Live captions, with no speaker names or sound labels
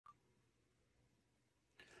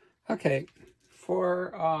Okay,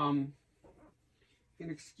 for an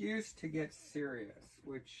excuse to get serious,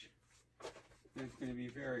 which is going to be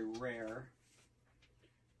very rare,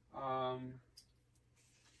 I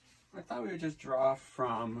thought we would just draw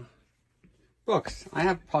from books. I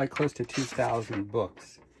have probably close to 2,000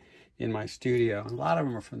 books in my studio. A lot of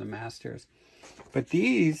them are from the masters. But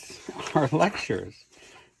these are lectures.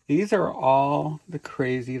 These are all the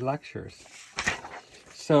crazy lectures.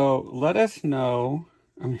 So let us know.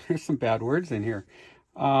 I mean, there's some bad words in here.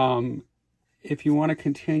 If you want to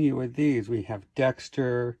continue with these, we have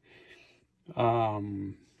Dexter,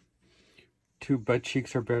 Two Butt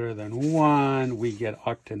Cheeks Are Better Than One, We Get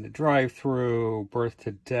Ucked in the Drive-Thru, Birth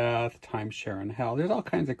to Death, Timeshare in Hell. There's all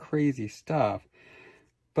kinds of crazy stuff.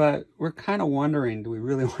 But we're kind of wondering, do we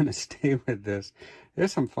really want to stay with this?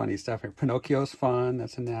 There's some funny stuff here. Pinocchio's fun.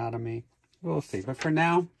 That's anatomy. We'll see. But for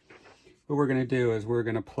now, what we're going to do is we're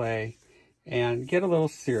going to play and get a little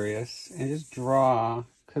serious and just draw,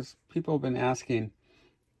 because people have been asking,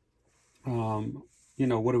 you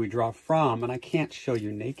know, what do we draw from? And I can't show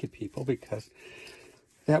you naked people because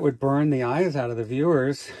that would burn the eyes out of the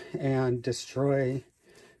viewers and destroy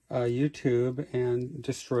YouTube and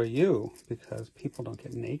destroy you, because people don't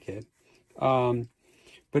get naked. But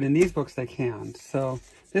in these books, they can. So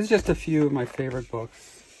this is just a few of my favorite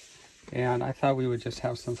books, and I thought we would just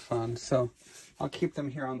have some fun. So I'll keep them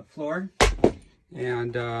here on the floor.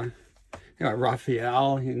 And you know,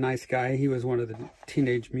 Raphael, he's a nice guy. He was one of the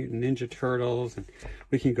Teenage Mutant Ninja Turtles. And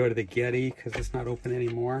we can go to the Getty because it's not open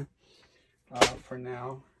anymore for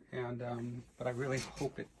now. And but I really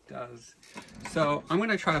hope it does. So I'm going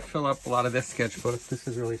to try to fill up a lot of this sketchbook. This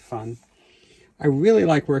is really fun. I really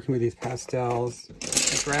like working with these pastels.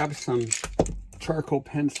 I grabbed some charcoal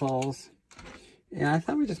pencils. And I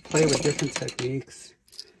thought we'd just play with different techniques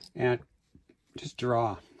and just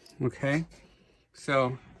draw. Okay?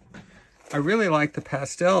 So I really like the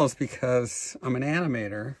pastels because I'm an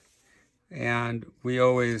animator and we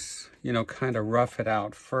always, you know, kind of rough it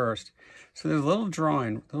out first. So there's a little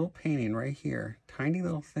drawing, a little painting right here, tiny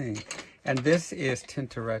little thing. And this is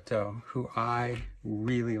Tintoretto, who I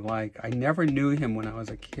really like. I never knew him when I was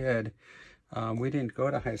a kid. We didn't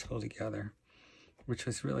go to high school together, which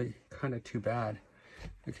was really kind of too bad.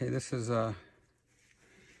 Okay, this is one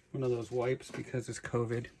of those wipes because it's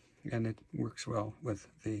COVID. And it works well with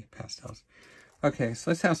the pastels. Okay,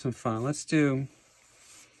 so let's have some fun. Let's just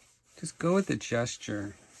go with the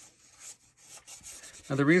gesture.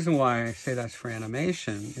 Now, the reason why I say that's for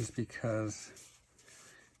animation is because,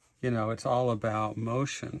 you know, it's all about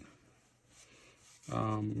motion.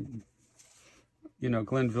 You know,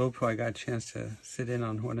 Glenn Vilppu, I got a chance to sit in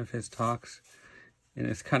on one of his talks. And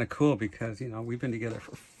it's kind of cool because, you know, we've been together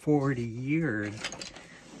for 40 years.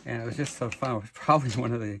 And it was just so fun. It was probably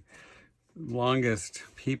one of the longest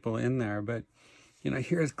people in there. But, you know,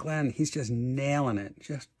 here's Glenn. He's just nailing it.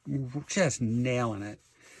 Just nailing it.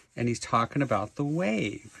 And he's talking about the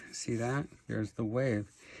wave. See that? There's the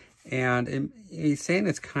wave. And he's saying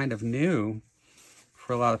it's kind of new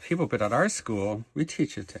for a lot of people. But at our school, we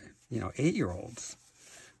teach it to, you know, 8-year-olds.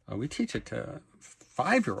 We teach it to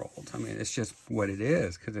 5-year-olds. I mean, it's just what it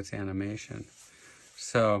is because it's animation.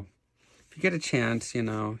 So if you get a chance, you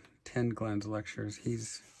know, attend Glenn's lectures.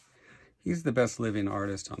 He's the best living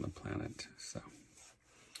artist on the planet. So,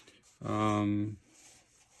 and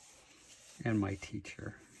my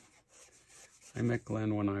teacher. I met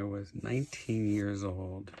Glenn when I was 19 years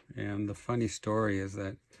old. And the funny story is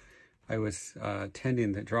that I was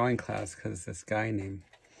attending the drawing class because this guy named,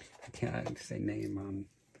 I can't say name on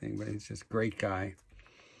thing, but he's just a great guy.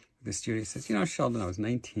 The studio says, you know, Sheldon, I was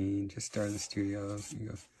 19, just started the studios. And he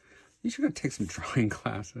goes, you should go take some drawing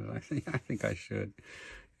classes. I think I should.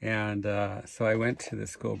 And so I went to the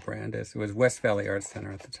school, Brandis. It was West Valley Arts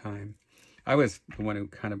Center at the time. I was the one who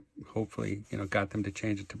kind of hopefully, you know, got them to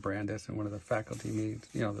change it to Brandis in one of the faculty meetings,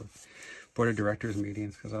 you know, the board of directors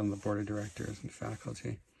meetings, because I'm the board of directors and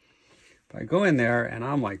faculty. But I go in there and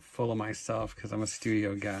I'm like full of myself because I'm a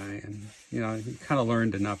studio guy. And, you know, you kind of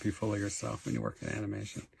learn to not be full of yourself when you work in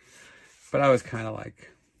animation. But I was kind of like,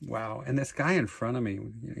 wow. And this guy in front of me,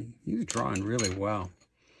 you know, he was drawing really well.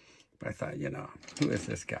 But I thought, you know, who is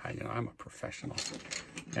this guy? You know, I'm a professional.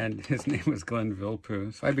 And his name was Glenn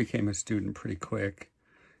Vilppu. So I became a student pretty quick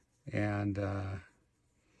and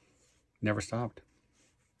never stopped.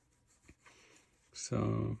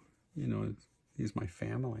 So, you know, he's my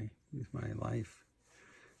family. He's my life.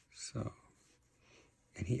 So,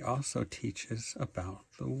 and he also teaches about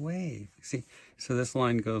the wave. See, so this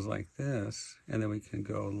line goes like this, and then we can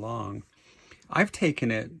go long. I've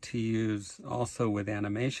taken it to use also with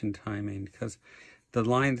animation timing because the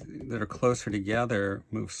lines that are closer together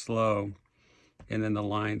move slow, and then the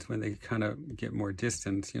lines, when they kind of get more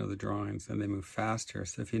distance, you know, the drawings, then they move faster.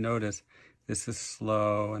 So if you notice, this is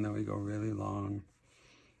slow, and then we go really long,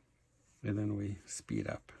 and then we speed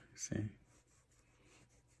up, see?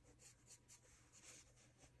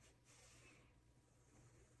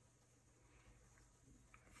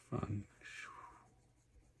 Fun.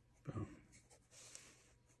 Boom.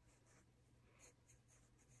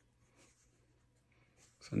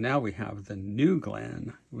 So now we have the new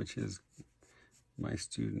Glenn, which is my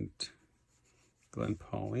student, Glenn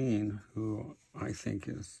Pauline, who I think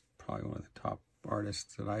is probably one of the top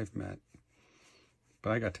artists that I've met.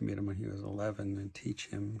 But I got to meet him when he was 11 and teach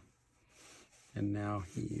him. And now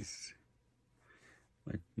he's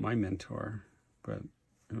like my mentor. But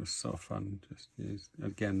it was so fun. Just, he's,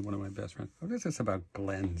 again, one of my best friends. What is this about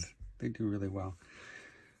Glens? They do really well.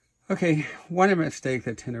 Okay, one mistake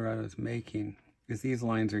that Tintoretto is making is these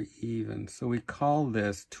lines are even. So we call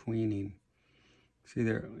this tweening. See,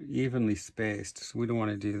 they're evenly spaced, so we don't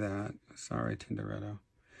want to do that. Sorry, Tintoretto.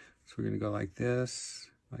 So we're going to go like this,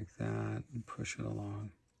 like that, and push it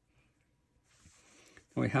along.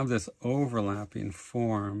 And we have this overlapping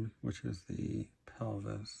form, which is the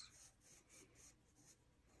pelvis.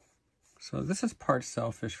 So this is part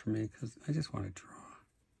selfish for me because I just want to draw.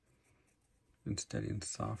 Been studying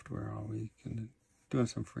software all week and doing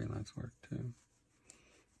some freelance work too.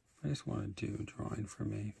 I just want to do drawing for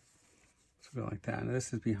me. So go like that. And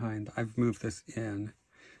this is behind. I've moved this in.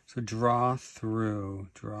 So draw through,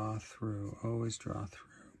 always draw through.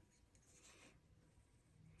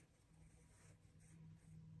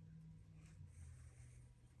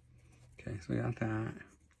 Okay, so we got that.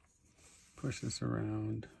 Push this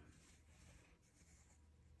around.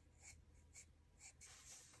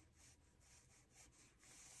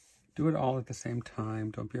 Do it all at the same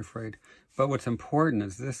time. Don't be afraid. But what's important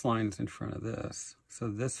is this line is in front of this. So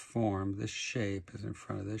this form, this shape is in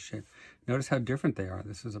front of this shape. Notice how different they are.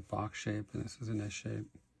 This is a box shape and this is an S shape.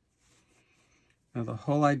 Now the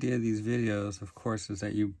whole idea of these videos, of course, is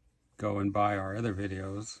that you go and buy our other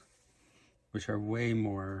videos, which are way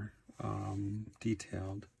more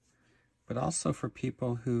detailed. But also for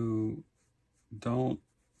people who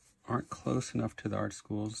aren't close enough to the art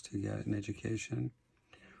schools to get an education,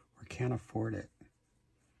 or can't afford it.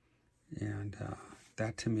 And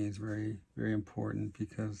that to me is very, very important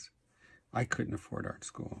because I couldn't afford art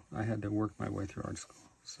school. I had to work my way through art school.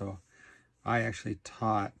 So I actually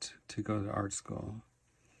taught to go to art school.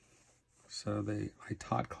 So I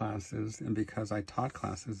taught classes, and because I taught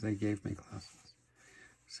classes, they gave me classes.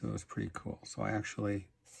 So it was pretty cool. So I actually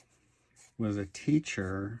was a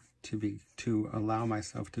teacher to allow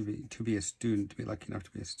myself to be a student, to be lucky enough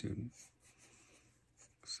to be a student.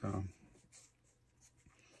 So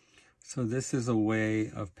this is a way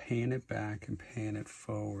of paying it back and paying it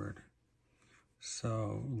forward.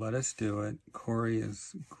 So let us do it. Corey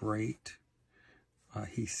is great.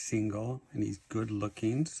 He's single and he's good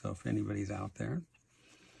looking. So if anybody's out there,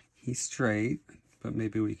 he's straight, but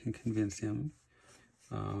maybe we can convince him.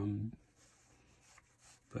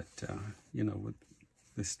 You know, with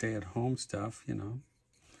the stay-at-home stuff, you know,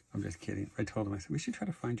 I'm just kidding. I told him, I said, we should try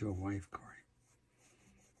to find you a wife, Corey.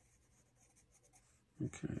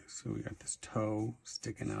 Okay, so we got this toe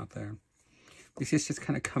sticking out there. You see, it's just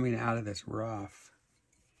kind of coming out of this rough.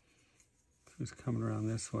 So it's coming around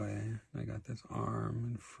this way. I got this arm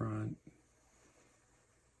in front.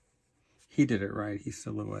 He did it right. He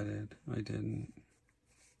silhouetted. I didn't.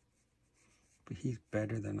 But he's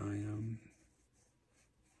better than I am.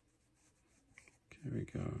 Here we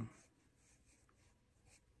go.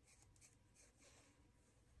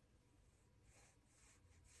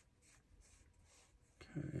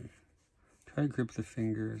 Okay. Try to grip the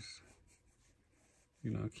fingers.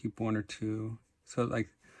 You know, keep one or two. So like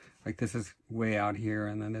this is way out here,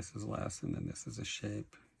 and then this is less, and then this is a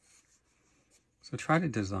shape. So try to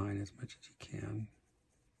design as much as you can.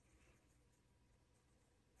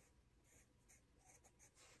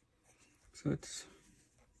 So it's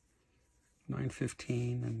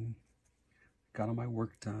 9:15 and got all my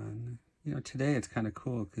work done. You know, today it's kind of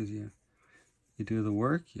cool because you do the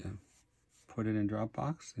work, you put it in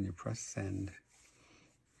Dropbox, and you press send.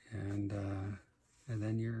 And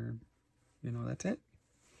then that's it.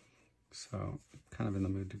 So kind of in the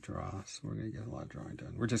mood to draw, so we're going to get a lot of drawing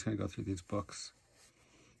done. We're just going to go through these books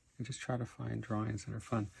and just try to find drawings that are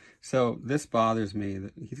fun. So this bothers me.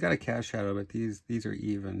 That he's got a cast shadow, but these are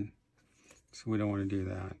even. So we don't want to do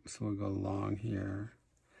that. So we'll go along here.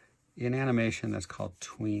 In animation, that's called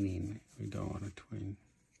tweening. We don't want to tween.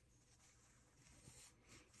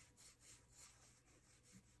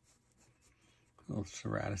 little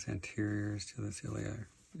serratus anteriors to the cilia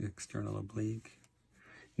external oblique.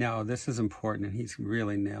 Now, this is important, and he's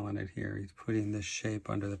really nailing it here. He's putting this shape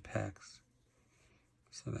under the pecs.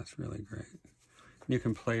 So that's really great. You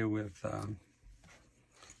can play with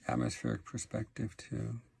atmospheric perspective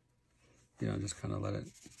too. You know, just kind of let it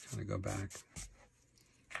kind of go back.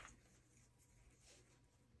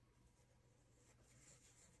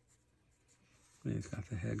 And he's got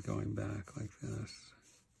the head going back like this.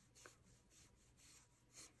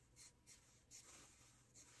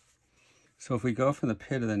 So if we go from the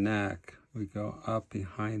pit of the neck, we go up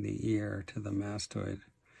behind the ear to the mastoid.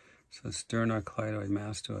 So sternocleidoid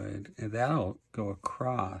mastoid, and that'll go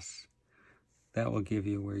across. That will give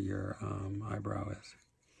you where your eyebrow is.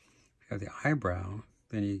 If you have the eyebrow,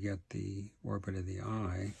 then you get the orbit of the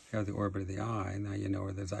eye. If you have the orbit of the eye, now you know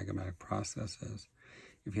where the zygomatic process is.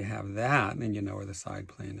 If you have that, then you know where the side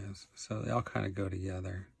plane is. So they all kind of go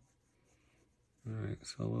together. All right,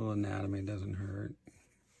 so a little anatomy doesn't hurt.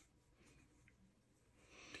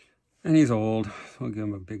 And he's old, so we'll give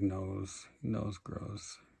him a big nose. Nose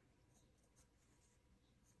grows.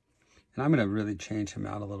 And I'm going to really change him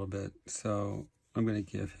out a little bit. So I'm going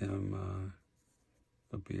to give him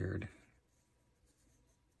a beard.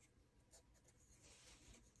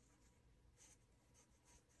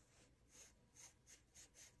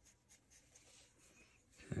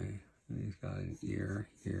 Okay, and he's got an ear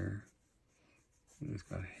here. And he's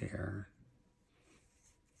got hair,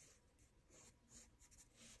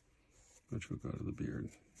 which will go to the beard.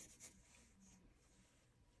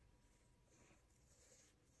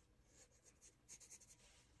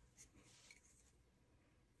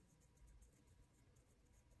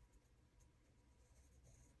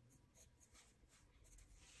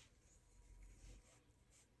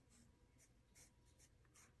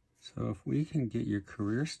 So if we can get your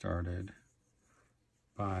career started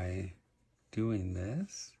by doing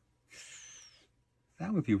this,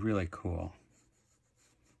 that would be really cool.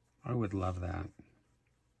 I would love that.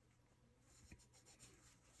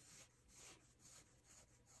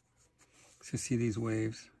 So see these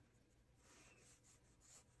waves?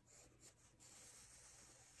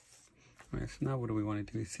 All right, so now what do we want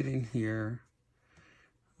to do? He's sitting here.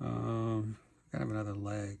 Gotta have another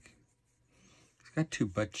leg. He's got two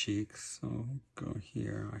butt cheeks, so go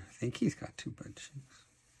here. I think he's got two butt cheeks.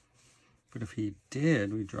 But if he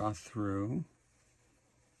did, we draw through,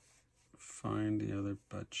 find the other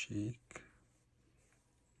butt cheek,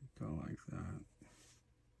 go like that.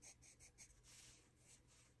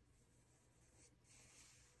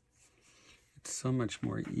 It's so much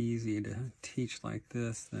more easy to teach like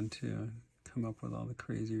this than to come up with all the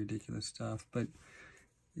crazy, ridiculous stuff. But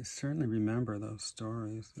you certainly remember those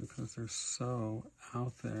stories because they're so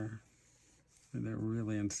out there and they're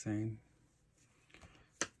really insane.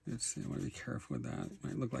 Let's see, I want to be careful with that.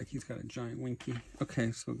 Might look like he's got a giant winky.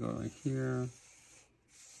 Okay, so we'll go like here.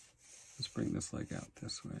 Let's bring this leg out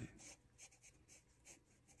this way.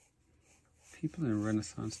 People in the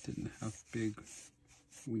Renaissance didn't have big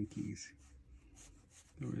winkies.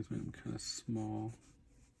 They always made them kind of small.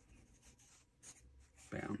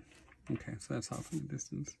 Bam. Okay, so that's off in the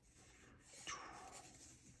distance.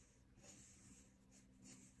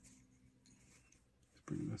 Let's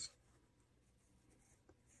bring this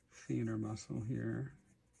theater muscle here.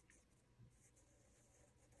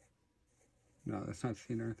 No, that's not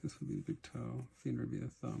theater. This would be the big toe. Theater would be the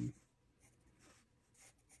thumb.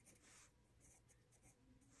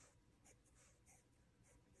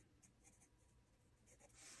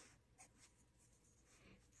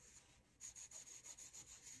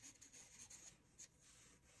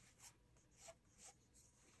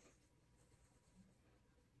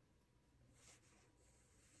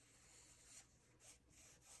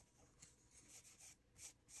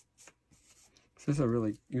 So this is a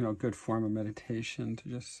really, good form of meditation to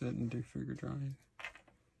just sit and do figure drawing.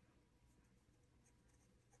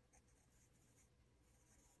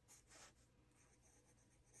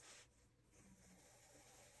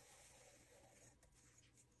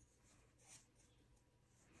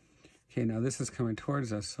 Okay, now this is coming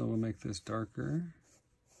towards us, so we'll make this darker.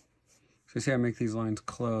 So you see I make these lines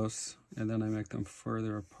close, and then I make them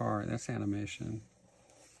further apart. That's animation.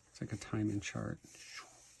 It's like a timing chart.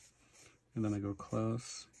 And then I go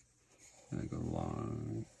close, and I go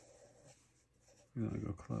long, and then I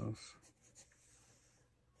go close.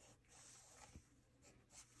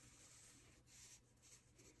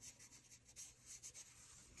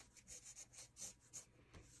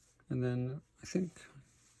 And then I think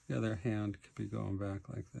the other hand could be going back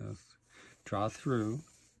like this. Draw through.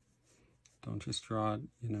 Don't just draw it,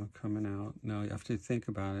 coming out. No, you have to think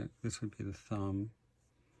about it. This would be the thumb.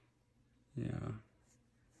 Yeah.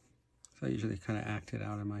 So I usually kind of act it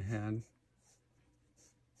out in my head.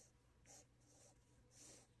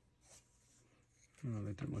 Oh,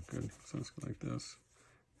 they didn't look good. So let's go like this.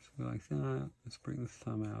 So go like that. Let's bring the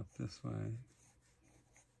thumb out this way.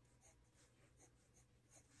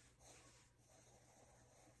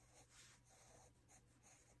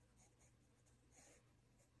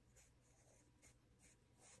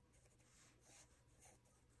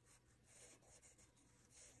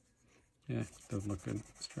 Yeah, doesn't look good.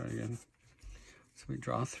 Let's try it again. So we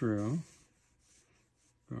draw through,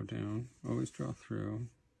 go down, always draw through.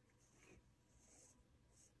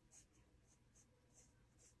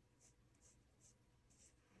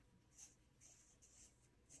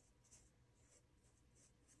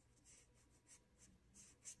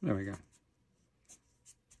 There we go.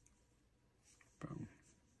 Boom.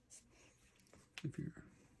 If you're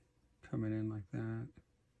coming in like that.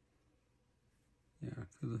 Yeah,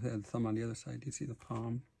 because I had thumb on the other side. Do you see the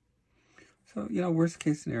palm? So, you know, worst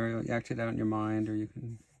case scenario, you act it out in your mind, or you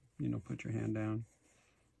can, you know, put your hand down.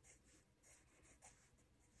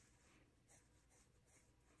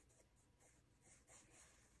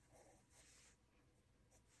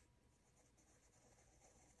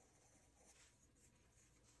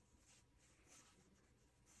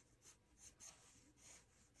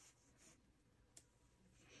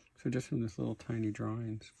 So just from this little tiny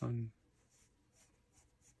drawing, it's fun.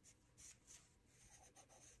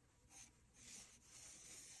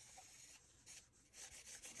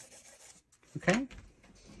 Okay,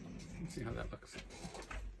 let's see how that looks.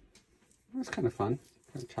 That's kind of fun.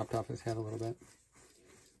 Kind of chopped off his head a little bit.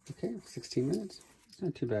 Okay, 16 minutes. It's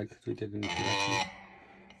not too bad because we did an introduction.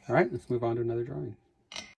 All right, let's move on to another drawing.